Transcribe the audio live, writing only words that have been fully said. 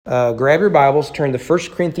Grab your Bibles, turn to 1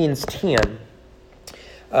 Corinthians 10.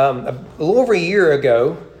 A little over a year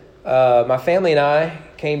ago, my family and I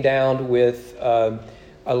came down with a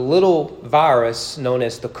little virus known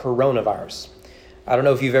as the coronavirus. I don't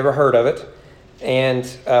know if you've ever heard of it. And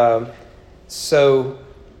so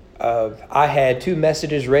I had two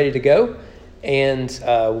messages ready to go,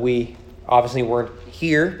 and we obviously weren't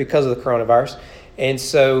here because of the coronavirus. And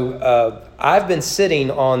so I've been sitting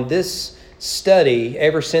on this study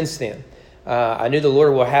ever since then. I knew the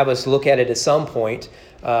Lord will have us look at it at some point.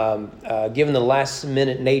 Given the last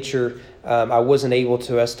minute nature, I wasn't able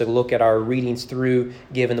to look at our readings through,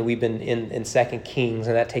 given that we've been in 2 Kings,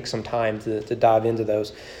 and that takes some time to dive into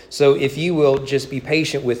those. So if you will just be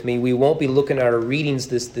patient with me, we won't be looking at our readings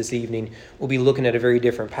this evening. We'll be looking at a very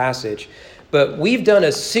different passage. But we've done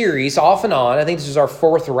a series off and on. I think this is our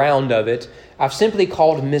fourth round of it. I've simply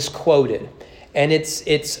called Misquoted. And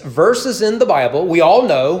it's verses in the Bible we all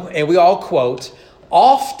know and we all quote,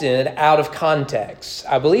 often out of context.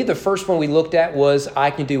 I believe the first one we looked at was,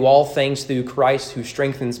 I can do all things through Christ who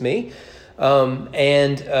strengthens me.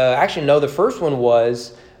 Actually, no, the first one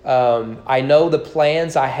was, I know the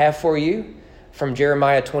plans I have for you, from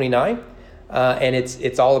Jeremiah 29. And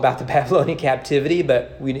it's all about the Babylonian captivity,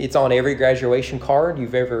 but it's on every graduation card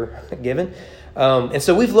you've ever given. And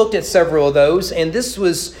so we've looked at several of those, and this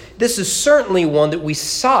is certainly one that we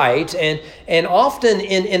cite, and often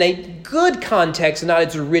in a good context and not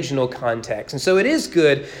its original context. And so it is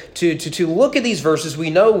good to look at these verses we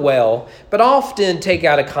know well, but often take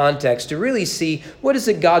out of context to really see what is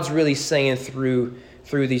it God's really saying through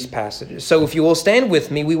these passages. So if you will stand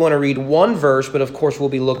with me, we want to read one verse, but of course we'll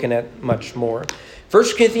be looking at much more.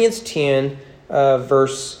 1 Corinthians 10,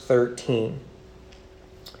 verse 13.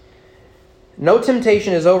 No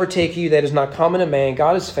temptation has overtaken you that is not common to man.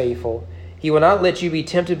 God is faithful. He will not let you be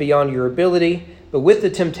tempted beyond your ability, but with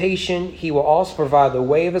the temptation, he will also provide the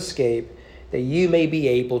way of escape that you may be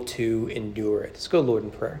able to endure it. Let's go, Lord,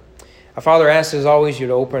 in prayer. Our Father, I ask as always you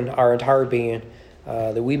to open our entire being,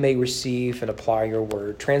 that we may receive and apply your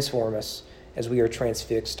word. Transform us as we are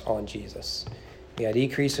transfixed on Jesus. May I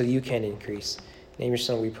decrease so you can increase. In the name of your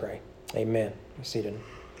Son we pray. Amen. Be seated.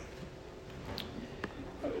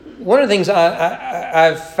 One of the things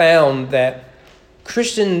I've found that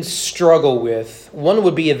Christians struggle with, one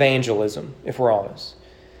would be evangelism, if we're honest.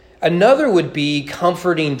 Another would be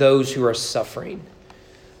comforting those who are suffering.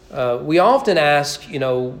 We often ask,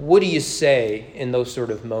 what do you say in those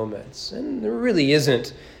sort of moments? And there really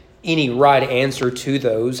isn't any right answer to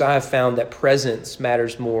those. I have found that presence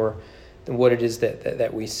matters more than what it is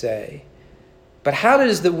that we say. But how it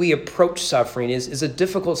is that we approach suffering is a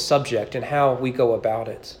difficult subject in how we go about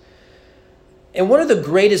it. And one of the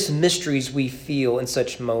greatest mysteries we feel in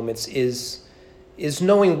such moments is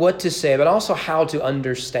knowing what to say, but also how to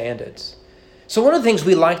understand it. So one of the things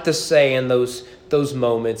we like to say in those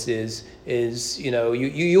moments is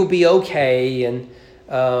you'll be okay, and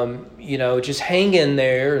just hang in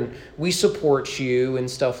there, and we support you and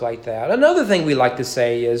stuff like that. Another thing we like to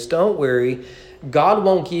say is, don't worry, God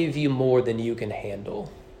won't give you more than you can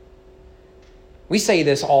handle. We say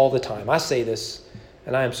this all the time. I say this,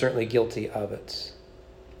 and I am certainly guilty of it.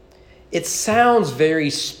 It sounds very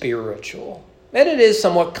spiritual, and it is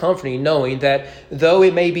somewhat comforting knowing that though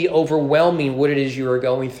it may be overwhelming what it is you are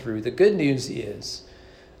going through, the good news is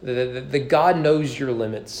that God knows your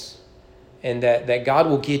limits, and that God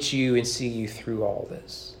will get you and see you through all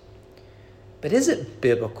this. But is it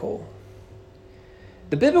biblical?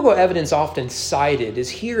 The biblical evidence often cited is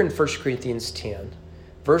here in 1 Corinthians 10,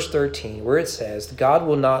 verse 13, where it says, God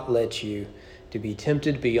will not let you to be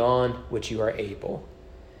tempted beyond what you are able,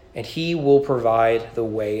 and he will provide the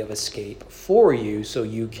way of escape for you so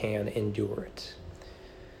you can endure it.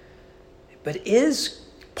 But is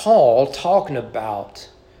Paul talking about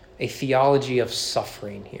a theology of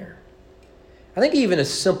suffering here? I think even a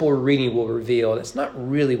simple reading will reveal that's not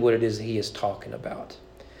really what it is that he is talking about.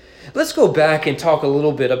 Let's go back and talk a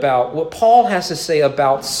little bit about what Paul has to say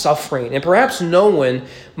about suffering. And perhaps no one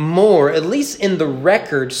more, at least in the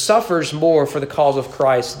record, suffers more for the cause of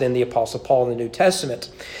Christ than the Apostle Paul in the New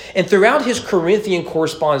Testament. And throughout his Corinthian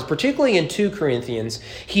correspondence, particularly in 2 Corinthians,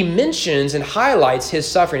 he mentions and highlights his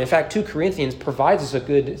suffering. In fact, 2 Corinthians provides us a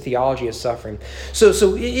good theology of suffering.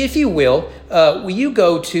 So if you will you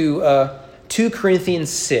go to 2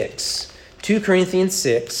 Corinthians 6. 2 Corinthians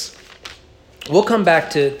 6. We'll come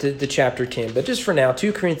back to chapter 10, but just for now,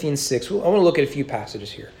 2 Corinthians 6, I want to look at a few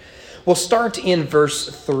passages here. We'll start in verse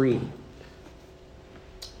 3.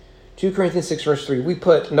 2 Corinthians 6, verse 3. We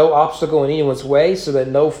put no obstacle in anyone's way so that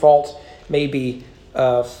no fault may be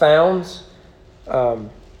found.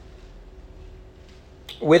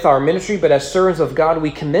 with our ministry, but as servants of God,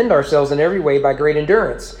 we commend ourselves in every way by great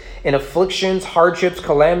endurance, in afflictions, hardships,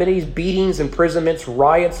 calamities, beatings, imprisonments,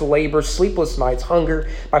 riots, labors, sleepless nights, hunger,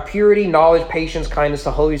 by purity, knowledge, patience, kindness,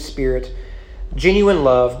 the Holy Spirit, genuine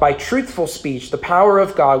love, by truthful speech, the power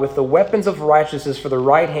of God, with the weapons of righteousness for the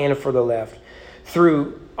right hand and for the left,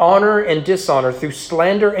 through honor and dishonor, through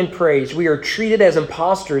slander and praise. We are treated as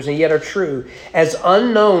impostors and yet are true, as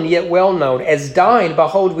unknown yet well known, as dying,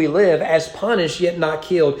 behold we live, as punished yet not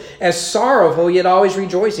killed, as sorrowful yet always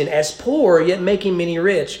rejoicing, as poor yet making many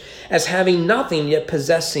rich, as having nothing yet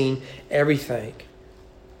possessing everything.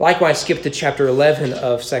 Likewise, skip to chapter 11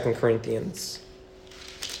 of 2 Corinthians.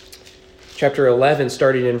 Chapter 11,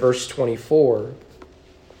 starting in verse 24.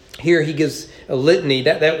 Here he gives a litany.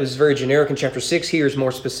 That was very generic in chapter 6. Here is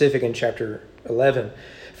more specific in chapter 11.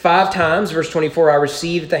 5 times, verse 24, I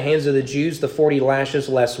received at the hands of the Jews the 40 lashes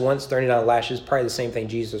less once, 39 lashes, probably the same thing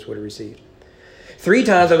Jesus would have received. 3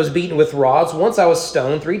 times I was beaten with rods. Once I was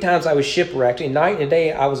stoned. 3 times I was shipwrecked. In night and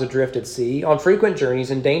day I was adrift at sea, on frequent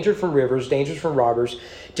journeys, in danger from rivers, danger from robbers,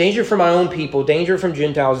 danger from my own people, danger from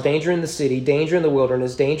Gentiles, danger in the city, danger in the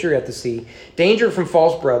wilderness, danger at the sea, danger from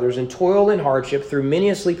false brothers, and toil and hardship through many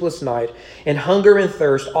a sleepless night, and hunger and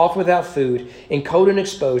thirst, oft without food, and cold and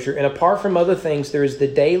exposure. And apart from other things, there is the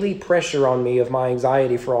daily pressure on me of my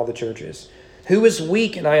anxiety for all the churches. Who is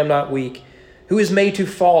weak and I am not weak? Who is made to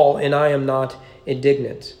fall and I am not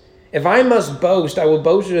indignant? If I must boast, I will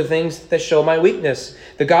boast of the things that show my weakness.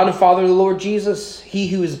 The God and Father of the Lord Jesus, he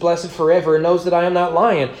who is blessed forever, knows that I am not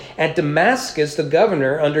lying. At Damascus, the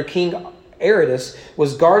governor under King Aretas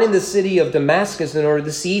was guarding the city of Damascus in order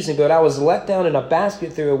to seize him, but I was let down in a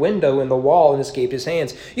basket through a window in the wall and escaped his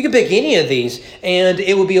hands. You can pick any of these, and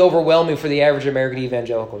it would be overwhelming for the average American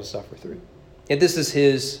evangelical to suffer through. Yet this is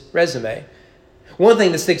his resume. One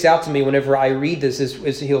thing that sticks out to me whenever I read this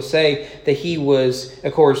is he'll say that he was,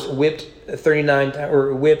 of course, whipped 39 times,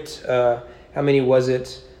 or whipped, how many was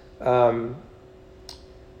it? 5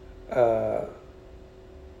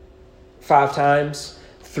 times.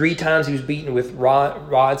 3 times he was beaten with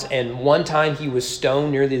rods, and 1 time he was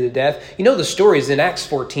stoned nearly to death. You know the story is in Acts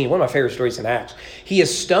 14, one of my favorite stories in Acts. He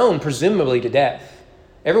is stoned, presumably to death.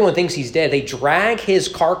 Everyone thinks he's dead. They drag his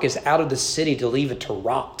carcass out of the city to leave it to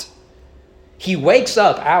rot. He wakes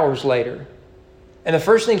up hours later, and the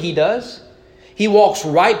first thing he does, he walks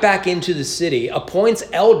right back into the city, appoints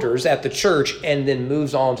elders at the church, and then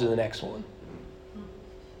moves on to the next one.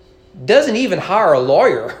 Doesn't even hire a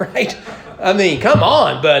lawyer, right? I mean, come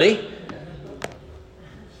on, buddy.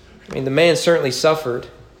 I mean, the man certainly suffered.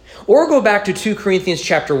 Or go back to 2 Corinthians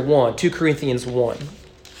chapter 1, 2 Corinthians 1.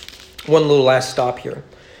 One little last stop here.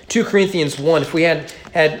 2 Corinthians 1, if we had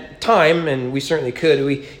time, and we certainly could,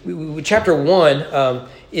 we chapter 1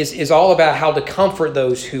 is all about how to comfort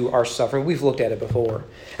those who are suffering. We've looked at it before.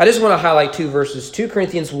 I just want to highlight 2 verses, 2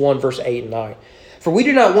 Corinthians 1, verse 8 and 9. For we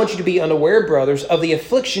do not want you to be unaware, brothers, of the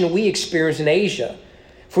affliction we experienced in Asia.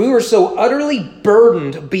 For we were so utterly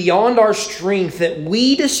burdened beyond our strength that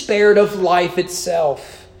we despaired of life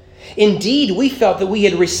itself. Indeed, we felt that we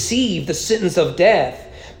had received the sentence of death.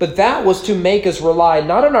 But that was to make us rely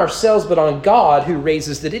not on ourselves, but on God who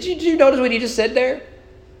raises the dead. Did you notice what he just said there?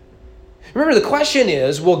 Remember, the question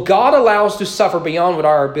is, will God allow us to suffer beyond what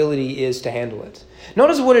our ability is to handle it?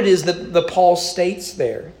 Notice what it is that Paul states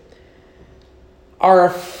there. Our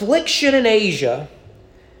affliction in Asia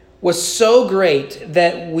was so great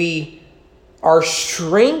that our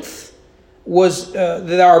strength was,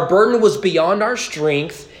 that our burden was beyond our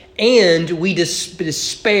strength, and we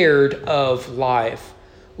despaired of life.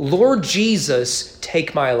 Lord Jesus,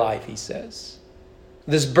 take my life, he says.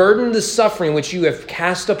 This burden, this suffering which you have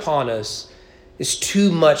cast upon us is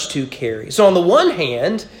too much to carry. So on the one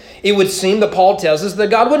hand, it would seem that Paul tells us that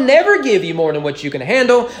God would never give you more than what you can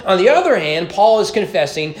handle. On the other hand, Paul is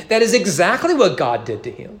confessing that is exactly what God did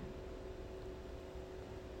to him.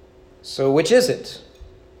 So which is it?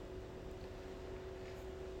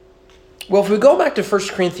 Well, if we go back to 1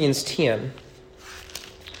 Corinthians 10,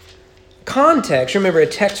 context, remember, a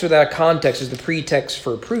text without a context is the pretext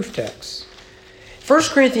for a proof text. 1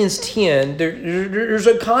 Corinthians 10, there's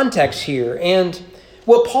a context here. And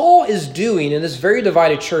what Paul is doing in this very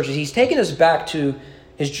divided church is he's taking us back to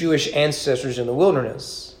his Jewish ancestors in the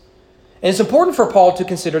wilderness. And it's important for Paul to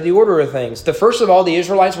consider the order of things. The first of all, the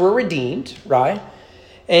Israelites were redeemed, right?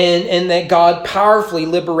 And that God powerfully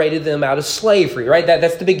liberated them out of slavery, right?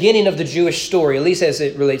 That's the beginning of the Jewish story, at least as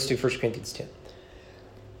it relates to 1 Corinthians 10.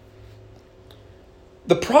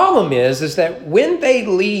 The problem is that when they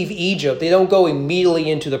leave Egypt, they don't go immediately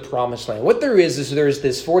into the promised land. What there is there's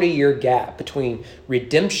this 40-year gap between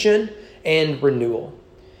redemption and renewal.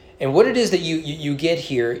 And what it is that you get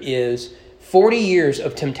here is 40 years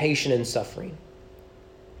of temptation and suffering.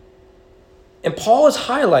 And Paul is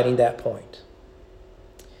highlighting that point.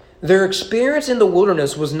 Their experience in the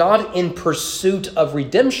wilderness was not in pursuit of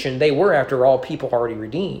redemption. They were, after all, people already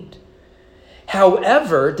redeemed.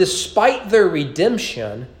 However, despite their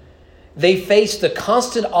redemption, they faced the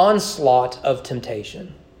constant onslaught of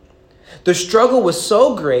temptation. The struggle was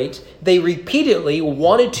so great, they repeatedly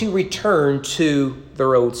wanted to return to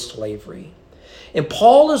their old slavery. And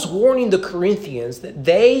Paul is warning the Corinthians that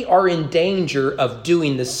they are in danger of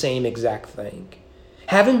doing the same exact thing.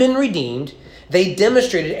 Having been redeemed, they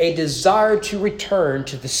demonstrated a desire to return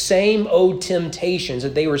to the same old temptations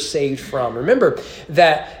that they were saved from. Remember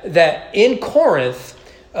that in Corinth,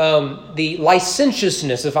 the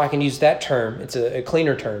licentiousness, if I can use that term, it's a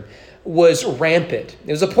cleaner term, was rampant.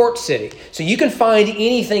 It was a port city. So you can find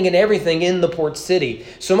anything and everything in the port city.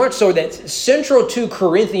 So much so that central to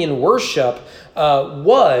Corinthian worship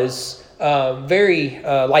was very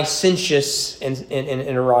licentious and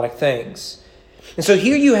erotic things. And so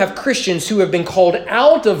here you have Christians who have been called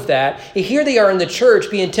out of that. And here they are in the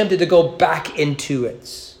church being tempted to go back into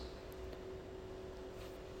it.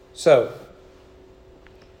 So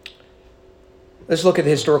let's look at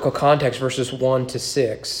the historical context, verses 1 to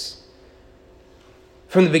 6.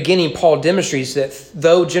 From the beginning, Paul demonstrates that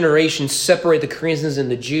though generations separate the Corinthians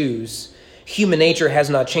and the Jews, human nature has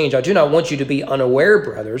not changed. I do not want you to be unaware,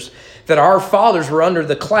 brothers, that our fathers were under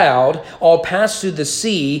the cloud, all passed through the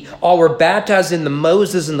sea, all were baptized in the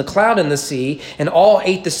Moses in the cloud and the sea, and all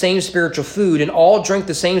ate the same spiritual food, and all drank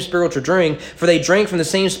the same spiritual drink, for they drank from the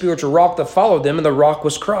same spiritual rock that followed them, and the rock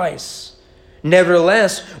was Christ.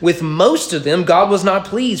 Nevertheless, with most of them, God was not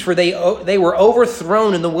pleased, for they were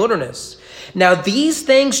overthrown in the wilderness. Now these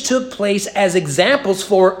things took place as examples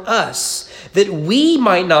for us, that we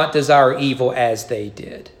might not desire evil as they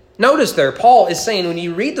did. Notice there, Paul is saying when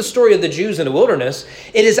you read the story of the Jews in the wilderness,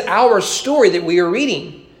 it is our story that we are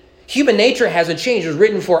reading. Human nature hasn't changed. It was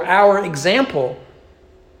written for our example.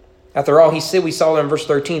 After all, he said, we saw in verse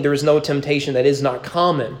 13, there is no temptation that is not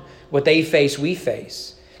common. What they face, we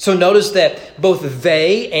face. So notice that both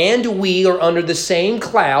they and we are under the same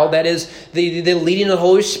cloud, that is the leading of the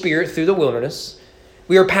Holy Spirit through the wilderness.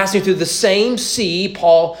 We are passing through the same sea.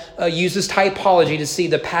 Paul uses typology to see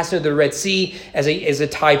the passing of the Red Sea as a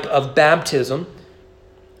type of baptism.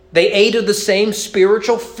 They ate of the same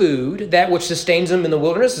spiritual food. That which sustains them in the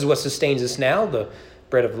wilderness is what sustains us now, the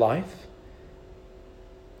bread of life.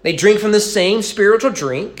 They drink from the same spiritual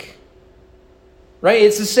drink. Right?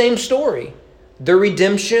 It's the same story. Their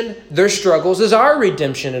redemption, their struggles is our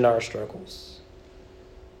redemption and our struggles.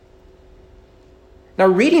 Now,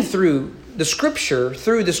 reading through the scripture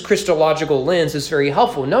through this Christological lens is very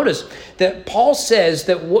helpful. Notice that Paul says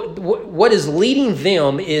that what is leading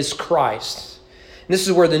them is Christ. And this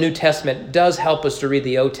is where the New Testament does help us to read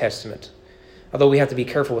the Old Testament, although we have to be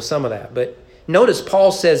careful with some of that. But notice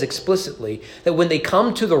Paul says explicitly that when they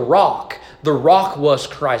come to the rock was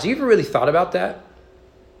Christ. Have you ever really thought about that?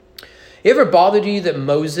 It ever bothered you that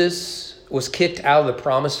Moses was kicked out of the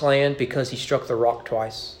promised land because he struck the rock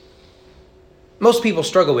twice? Most people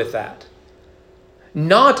struggle with that.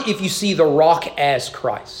 Not if you see the rock as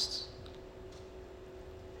Christ.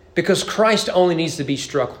 Because Christ only needs to be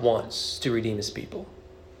struck once to redeem his people.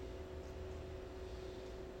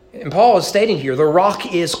 And Paul is stating here, the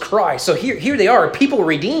rock is Christ. So here they are, people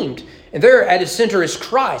redeemed. And there at its center is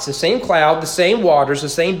Christ. The same cloud, the same waters, the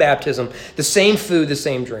same baptism, the same food, the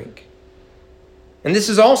same drink. And this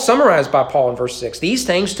is all summarized by Paul in verse 6. These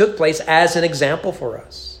things took place as an example for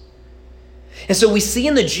us. And so we see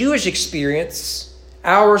in the Jewish experience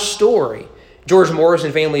our story. George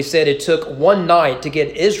Morrison famously said it took one night to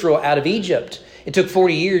get Israel out of Egypt. It took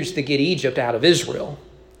 40 years to get Egypt out of Israel.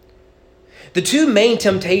 The two main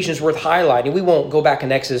temptations worth highlighting, we won't go back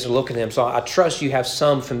in Exodus and look at them, so I trust you have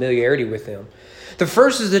some familiarity with them. The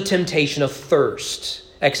first is the temptation of thirst.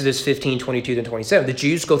 Exodus 15, 22 and 27. The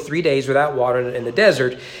Jews go 3 days without water in the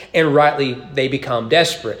desert, and rightly they become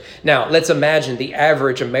desperate. Now, let's imagine the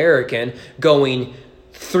average American going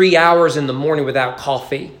 3 hours in the morning without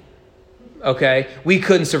coffee. Okay? We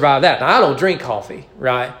couldn't survive that. Now, I don't drink coffee,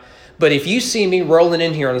 right? But if you see me rolling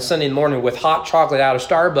in here on a Sunday morning with hot chocolate out of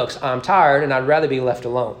Starbucks, I'm tired and I'd rather be left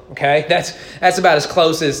alone. Okay? That's about as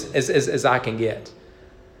close as I can get.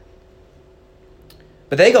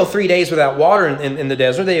 But they go 3 days without water in the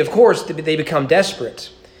desert. They become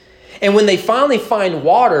desperate. And when they finally find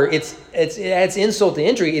water, it adds insult to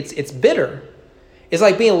injury. It's bitter. It's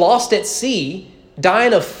like being lost at sea,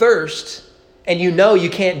 dying of thirst, and you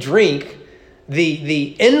can't drink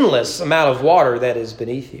the endless amount of water that is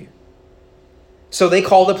beneath you. So they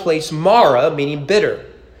call the place Mara, meaning bitter.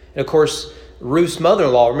 And of course, Ruth's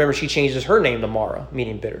mother-in-law, remember, she changes her name to Mara,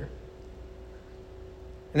 meaning bitter.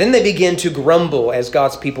 And then they begin to grumble, as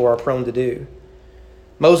God's people are prone to do.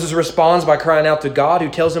 Moses responds by crying out to God, who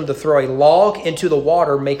tells him to throw a log into the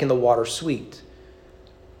water, making the water sweet.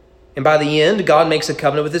 And by the end, God makes a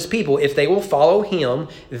covenant with his people. If they will follow him,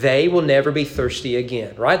 they will never be thirsty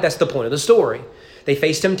again, right? That's the point of the story. They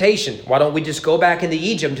face temptation. Why don't we just go back into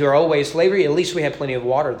Egypt to our old way of slavery? At least we had plenty of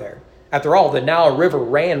water there. After all, the Nile River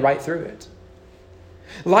ran right through it.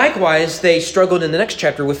 Likewise, they struggled in the next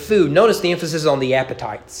chapter with food. Notice the emphasis on the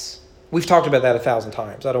appetites. We've talked about that 1,000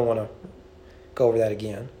 times. I don't want to go over that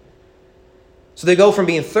again. So they go from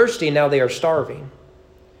being thirsty, and now they are starving.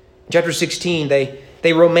 In chapter 16, they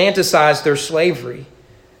romanticize their slavery.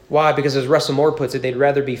 Why? Because as Russell Moore puts it, they'd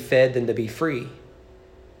rather be fed than to be free.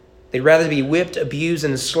 They'd rather be whipped, abused,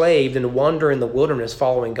 and enslaved than to wander in the wilderness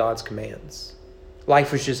following God's commands.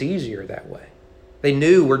 Life was just easier that way. They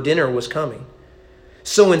knew where dinner was coming.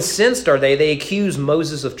 So incensed are they accuse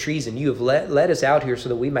Moses of treason. You have led us out here so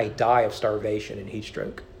that we may die of starvation and heat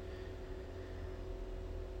stroke.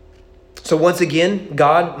 So once again,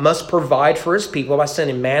 God must provide for his people by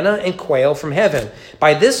sending manna and quail from heaven.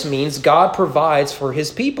 By this means, God provides for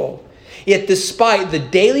his people. Yet despite the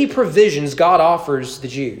daily provisions God offers the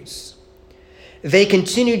Jews, they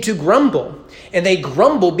continue to grumble. And they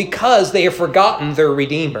grumble because they have forgotten their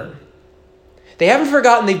Redeemer. They haven't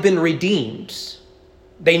forgotten they've been redeemed.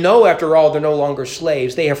 They know, after all, they're no longer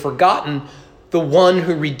slaves. They have forgotten the one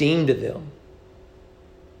who redeemed them.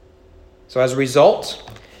 So as a result,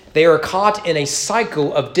 they are caught in a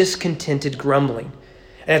cycle of discontented grumbling.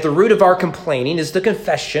 And at the root of our complaining is the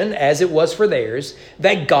confession, as it was for theirs,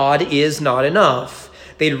 that God is not enough.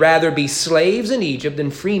 They'd rather be slaves in Egypt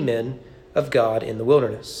than free men of God in the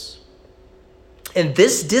wilderness. And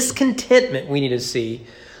this discontentment, we need to see,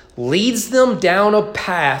 leads them down a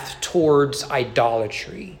path towards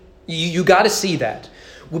idolatry. You got to see that.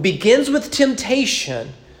 What begins with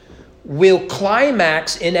temptation will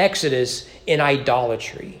climax in Exodus in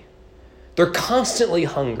idolatry. They're constantly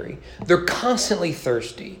hungry. They're constantly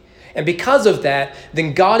thirsty. And because of that,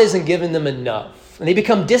 then God isn't giving them enough. And they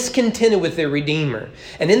become discontented with their Redeemer.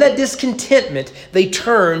 And in that discontentment, they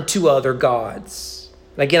turn to other gods.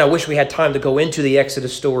 And again, I wish we had time to go into the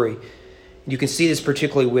Exodus story. You can see this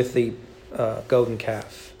particularly with the golden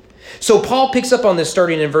calf. So Paul picks up on this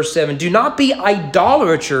starting in verse 7. Do not be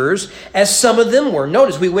idolaters as some of them were.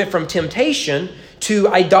 Notice we went from temptation to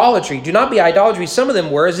idolatry. Do not be idolatry. Some of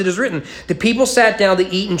them were, as it is written. The people sat down to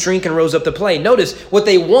eat and drink and rose up to play. Notice what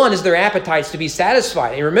they want is their appetites to be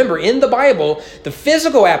satisfied. And remember, in the Bible, the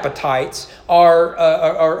physical appetites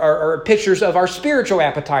are pictures of our spiritual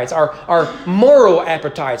appetites, our moral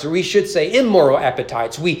appetites, or we should say immoral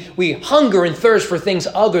appetites. We hunger and thirst for things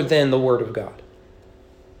other than the Word of God.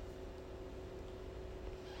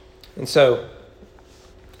 And so,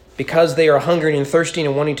 because they are hungering and thirsting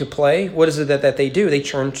and wanting to play, what is it that they do? They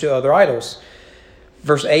turn to other idols.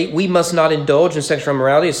 Verse 8, we must not indulge in sexual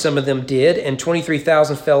immorality as some of them did, and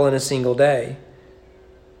 23,000 fell in a single day.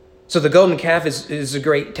 So the golden calf is a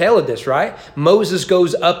great tale of this, right? Moses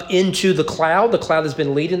goes up into the cloud. The cloud has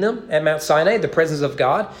been leading them at Mount Sinai, the presence of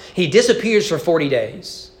God. He disappears for 40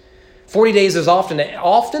 days. 40 days is often,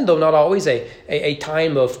 though not always, a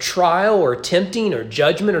time of trial or tempting or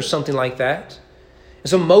judgment or something like that. And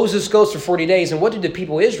so Moses goes for 40 days. And what did the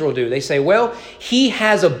people of Israel do? They say, well, he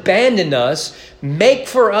has abandoned us. Make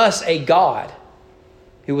for us a God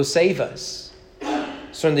who will save us.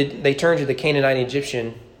 So they turn to the Canaanite and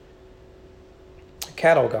Egyptian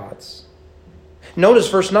cattle gods. Notice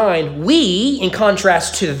verse 9, we, in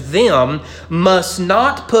contrast to them, must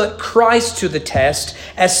not put Christ to the test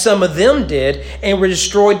as some of them did and were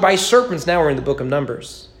destroyed by serpents. Now we're in the book of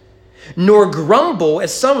Numbers. Nor grumble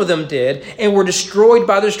as some of them did and were destroyed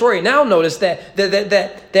by the destroyer. Now notice that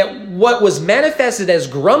what was manifested as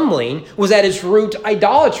grumbling was at its root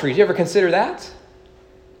idolatry. Did you ever consider that?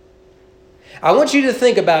 I want you to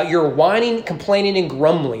think about your whining, complaining, and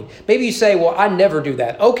grumbling. Maybe you say, well, I never do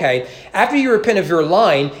that. Okay, after you repent of your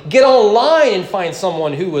lying, get online and find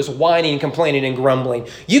someone who is whining, complaining, and grumbling.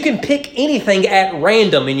 You can pick anything at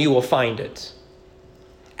random and you will find it.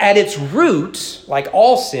 At its root, like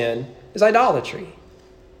all sin, is idolatry.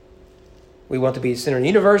 We want to be the center of the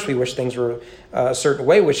universe. We wish things were a certain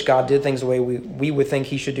way, wish God did things the way we would think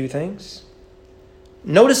he should do things.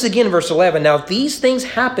 Notice again verse 11. Now these things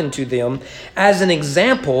happened to them as an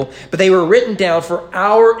example, but they were written down for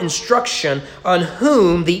our instruction, on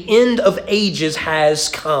whom the end of ages has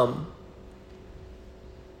come.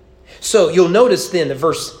 So you'll notice then that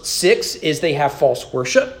verse 6 is they have false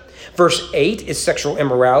worship. Verse 8 is sexual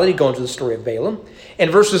immorality, going to the story of Balaam. And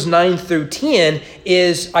verses 9 through 10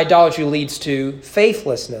 is idolatry leads to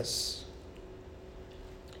faithlessness.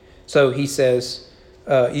 So he says,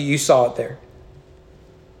 you saw it there.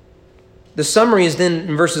 The summary is then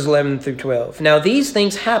in verses 11 through 12. Now these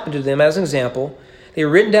things happened to them as an example. They were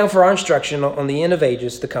written down for our instruction on the end of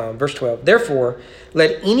ages to come. Verse 12. Therefore,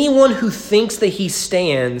 let anyone who thinks that he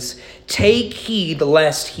stands take heed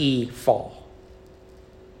lest he fall.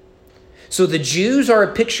 So the Jews are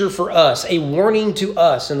a picture for us, a warning to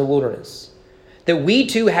us in the wilderness, that we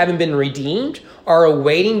too, having been redeemed, are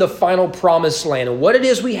awaiting the final promised land. And what it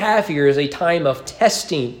is we have here is a time of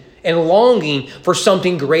testing and longing for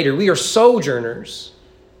something greater. We are sojourners.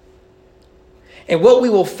 And what we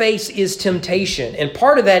will face is temptation. And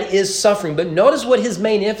part of that is suffering. But notice what his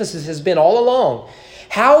main emphasis has been all along.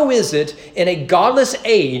 How is it in a godless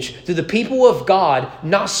age do the people of God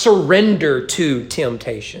not surrender to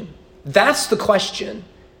temptation? That's the question.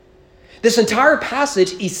 This entire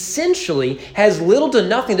passage essentially has little to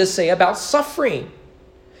nothing to say about suffering.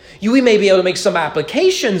 We may be able to make some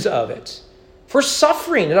applications of it. For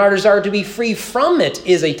suffering and our desire to be free from it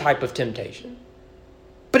is a type of temptation.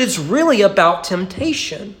 But it's really about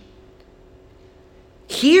temptation.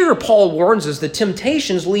 Here, Paul warns us that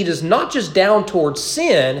temptations lead us not just down towards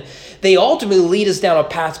sin, they ultimately lead us down a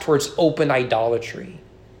path towards open idolatry,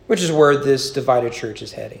 which is where this divided church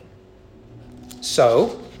is heading.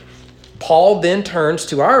 So, Paul then turns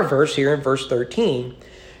to our verse here in verse 13.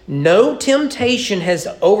 No temptation has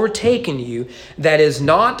overtaken you that is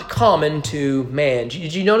not common to man.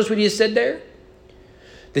 Did you notice what he said there?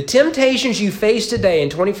 The temptations you face today in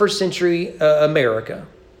 21st century America,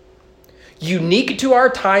 unique to our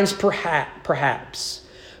times perhaps,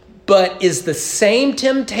 but is the same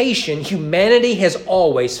temptation humanity has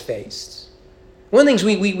always faced. One of the things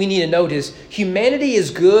we need to note is humanity is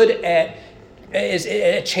good at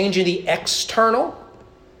changing the external.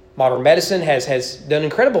 Modern medicine has done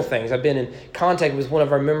incredible things. I've been in contact with one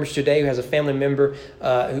of our members today who has a family member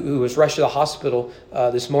who was rushed to the hospital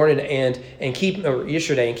this morning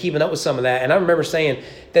yesterday and keeping up with some of that. And I remember saying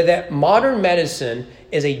that modern medicine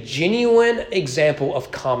is a genuine example of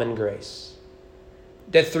common grace.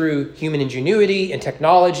 That through human ingenuity and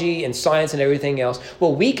technology and science and everything else,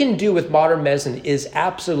 what we can do with modern medicine is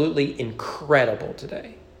absolutely incredible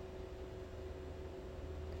today.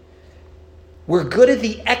 We're good at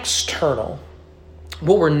the external.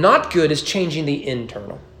 What we're not good is changing the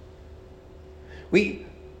internal. We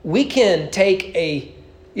can take a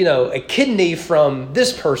kidney from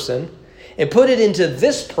this person and put it into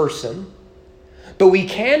this person, but we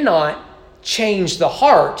cannot change the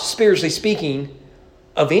heart, spiritually speaking,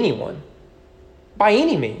 of anyone by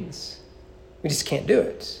any means. We just can't do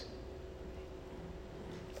it.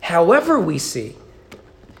 However, we see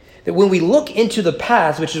that when we look into the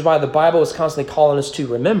past, which is why the Bible is constantly calling us to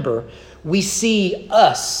remember, we see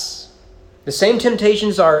us. The same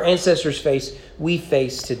temptations our ancestors faced, we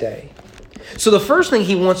face today. So the first thing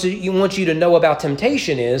he wants you to know about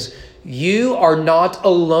temptation is you are not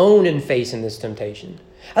alone in facing this temptation.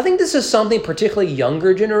 I think this is something particularly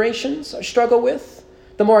younger generations struggle with.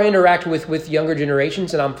 The more I interact with younger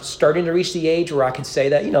generations, and I'm starting to reach the age where I can say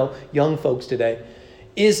that, young folks today,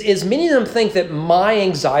 is many of them think that my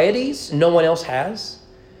anxieties no one else has,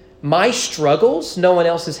 my struggles no one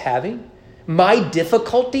else is having, my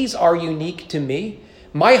difficulties are unique to me,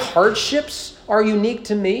 my hardships are unique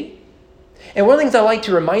to me. And one of the things I like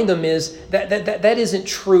to remind them is that isn't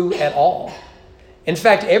true at all. In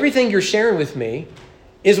fact, everything you're sharing with me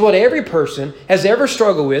is what every person has ever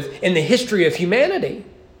struggled with in the history of humanity.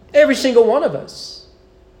 Every single one of us.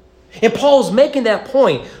 And Paul's making that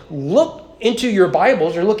point. Look into your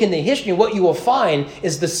Bibles or look in the history, and what you will find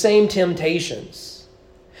is the same temptations.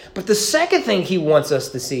 But the second thing he wants us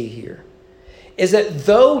to see here is that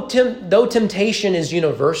though temptation is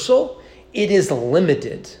universal, it is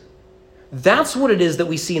limited. That's what it is that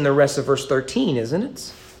we see in the rest of verse 13, isn't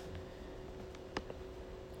it?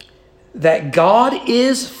 That God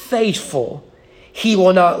is faithful. He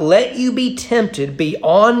will not let you be tempted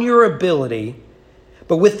beyond your ability,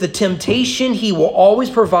 but with the temptation, he will always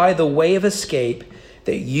provide the way of escape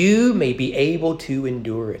that you may be able to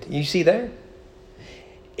endure it. You see there?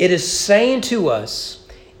 It is saying to us,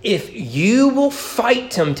 if you will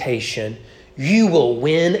fight temptation, you will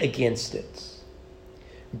win against it.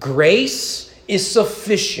 Grace is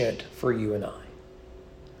sufficient for you and I.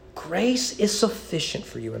 Grace is sufficient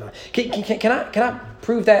for you and I. Can I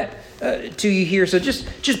prove that to you here? So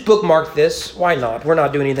just bookmark this. Why not? We're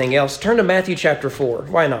not doing anything else. Turn to Matthew chapter 4.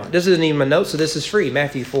 Why not? This isn't even my notes, so this is free.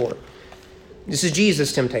 Matthew 4. This is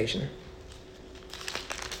Jesus' temptation.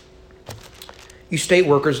 You state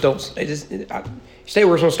workers don't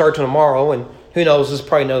start till tomorrow, and who knows, this is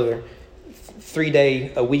probably another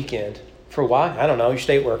 3-day a weekend. For why? I don't know. You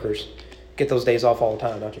state workers get those days off all the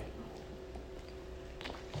time, don't you?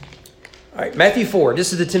 All right, Matthew 4.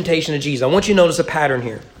 This is the temptation of Jesus. I want you to notice a pattern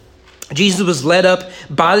here. Jesus was led up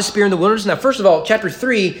by the Spirit in the wilderness. Now, first of all, chapter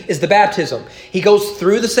 3 is the baptism. He goes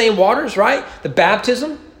through the same waters, right? The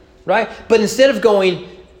baptism, right? But instead of going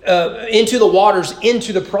into the waters,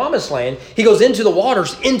 into the promised land, he goes into the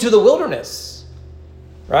waters, into the wilderness,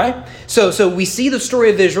 right? So we see the story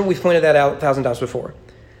of Israel. We've pointed that out 1,000 times before.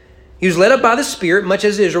 He was led up by the Spirit, much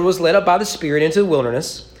as Israel was led up by the Spirit into the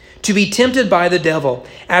wilderness, to be tempted by the devil.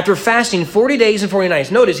 After fasting 40 days and 40 nights.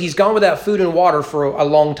 Notice he's gone without food and water for a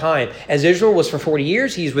long time. As Israel was for 40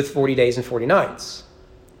 years, he's with 40 days and 40 nights.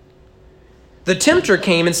 The tempter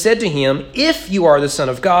came and said to him, "If you are the Son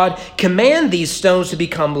of God, command these stones to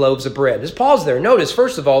become loaves of bread." Just pause there. Notice,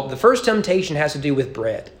 first of all, the first temptation has to do with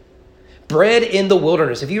bread. Bread in the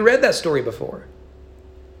wilderness. Have you read that story before?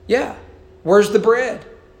 Yeah. Where's the bread?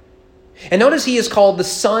 And notice he is called the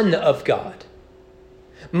Son of God.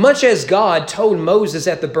 Much as God told Moses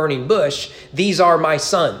at the burning bush, "These are my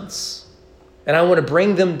sons, and I want to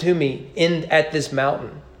bring them to me at this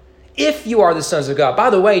mountain." If you are the sons of God. By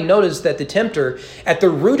the way, notice that the tempter, at the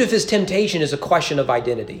root of his temptation, is a question of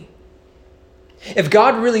identity. If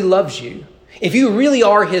God really loves you, if you really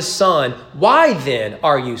are his son, why then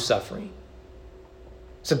are you suffering?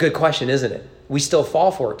 It's a good question, isn't it? We still fall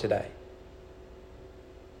for it today.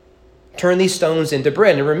 Turn these stones into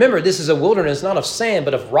bread. And remember, this is a wilderness not of sand,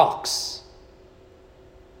 but of rocks.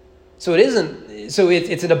 So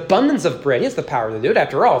it's an abundance of bread. He has the power to do it.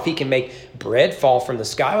 After all, if he can make bread fall from the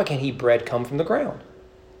sky, why can't he bread come from the ground?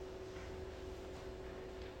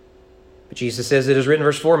 But Jesus says, it is written,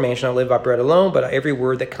 verse 4, "Man shall not live by bread alone, but every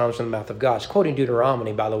word that comes from the mouth of God." It's quoting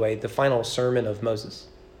Deuteronomy, by the way, the final sermon of Moses,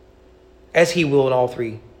 as he will in all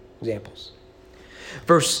three examples.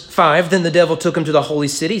 Verse 5, "Then the devil took him to the holy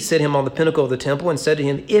city, set him on the pinnacle of the temple, and said to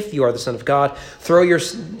him, 'If you are the Son of God, throw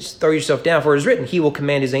yourself down, for it is written, he will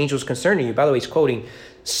command his angels concerning you.'" By the way, he's quoting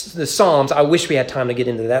the Psalms. I wish we had time to get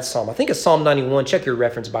into that Psalm. I think it's Psalm 91. Check your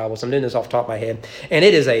reference Bibles. I'm doing this off the top of my head. And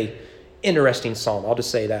it is a interesting Psalm. I'll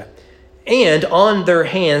just say that. "And on their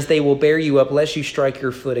hands they will bear you up, lest you strike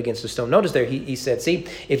your foot against a stone." Notice there, he said, see,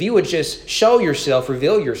 if you would just show yourself,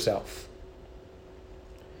 reveal yourself,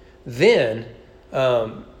 then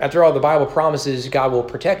after all, the Bible promises God will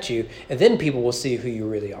protect you, and then people will see who you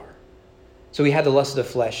really are. So we had the lust of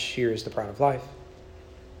the flesh. Here is the pride of life.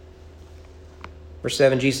 Verse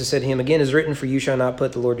 7, Jesus said to him, "Again, it is written, for you shall not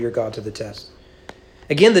put the Lord your God to the test."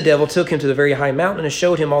 Again, the devil took him to the very high mountain and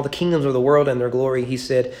showed him all the kingdoms of the world and their glory. He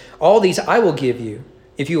said, "All these I will give you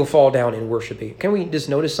if you will fall down and worship me." Can we just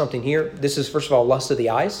notice something here? This is, first of all, lust of the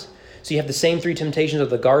eyes. So you have the same three temptations of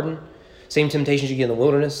the garden, same temptations you get in the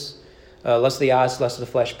wilderness. Lust of the eyes, lust of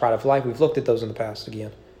the flesh, pride of life. We've looked at those in the past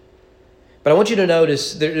again. But I want you to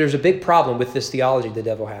notice there's a big problem with this theology the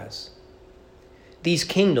devil has. These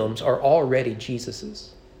kingdoms are already Jesus's.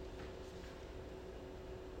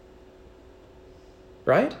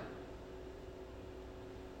 Right?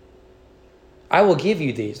 I will give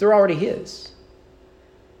you these. They're already his.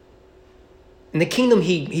 And the kingdom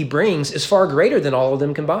he brings is far greater than all of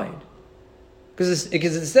them combined. Because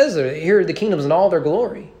it says there, here are the kingdoms in all their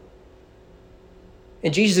glory.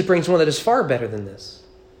 And Jesus brings one that is far better than this.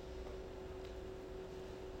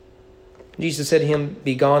 Jesus said to him,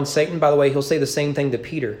 "Begone, Satan." By the way, he'll say the same thing to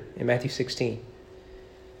Peter in Matthew 16.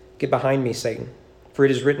 "Get behind me, Satan. For it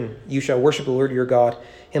is written, you shall worship the Lord your God,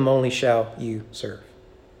 him only shall you serve."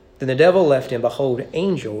 Then the devil left him. Behold,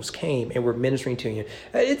 angels came and were ministering to him.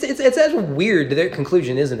 It's a weird their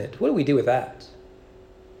conclusion, isn't it? What do we do with that?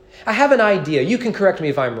 I have an idea. You can correct me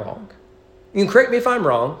if I'm wrong. You can correct me if I'm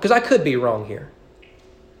wrong, because I could be wrong here.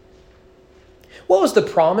 What was the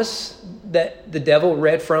promise that the devil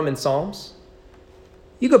read from in Psalms?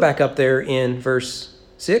 You go back up there in verse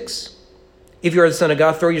 6. "If you are the Son of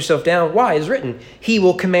God, throw yourself down. Why? It is written, he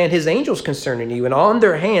will command his angels concerning you, and on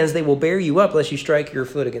their hands they will bear you up, lest you strike your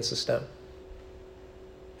foot against a stone."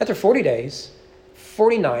 After 40 days,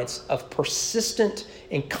 40 nights of persistent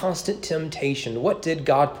and constant temptation, what did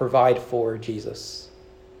God provide for Jesus?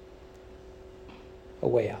 A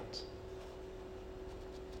way out.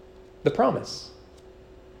 The promise.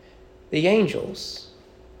 The angels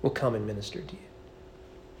will come and minister to you.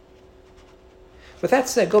 With that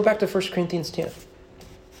said, go back to 1 Corinthians 10.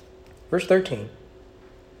 Verse 13.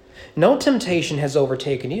 "No temptation has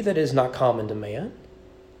overtaken you that is not common to man."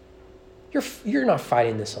 You're not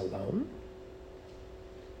fighting this alone.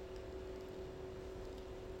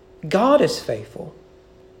 God is faithful.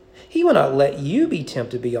 He will not let you be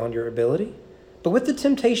tempted beyond your ability, but with the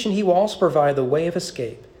temptation he will also provide the way of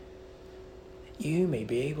escape. You may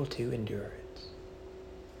be able to endure it.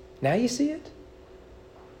 Now you see it?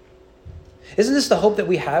 Isn't this the hope that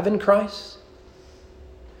we have in Christ?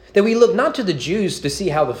 That we look not to the Jews to see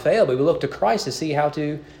how to fail, but we look to Christ to see how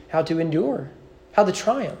to endure, how to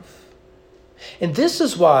triumph. And this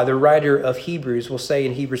is why the writer of Hebrews will say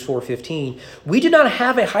in Hebrews 4:15, we do not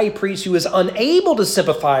have a high priest who is unable to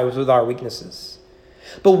sympathize with our weaknesses,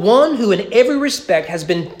 but one who in every respect has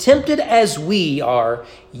been tempted as we are,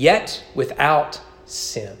 yet without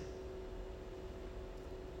sin.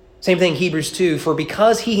 Same thing, Hebrews 2, for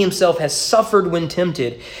because he himself has suffered when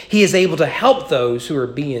tempted, he is able to help those who are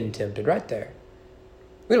being tempted. Right there.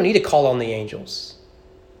 We don't need to call on the angels.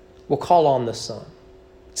 We'll call on the Son.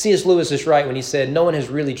 C.S. Lewis is right when he said, no one has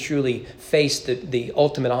really truly faced the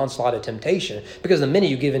ultimate onslaught of temptation, because the minute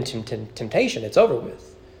you give in to temptation, it's over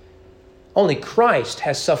with. Only Christ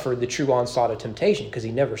has suffered the true onslaught of temptation because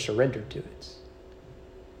he never surrendered to it.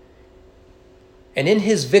 And in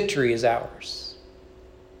his victory is ours.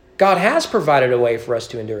 God has provided a way for us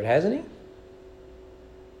to endure it, hasn't he?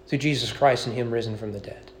 Through Jesus Christ and him risen from the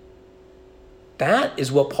dead. That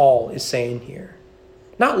is what Paul is saying here.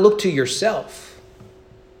 Not look to yourself,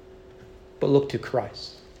 but look to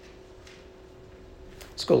Christ.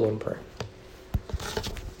 Let's go, Lord, in prayer.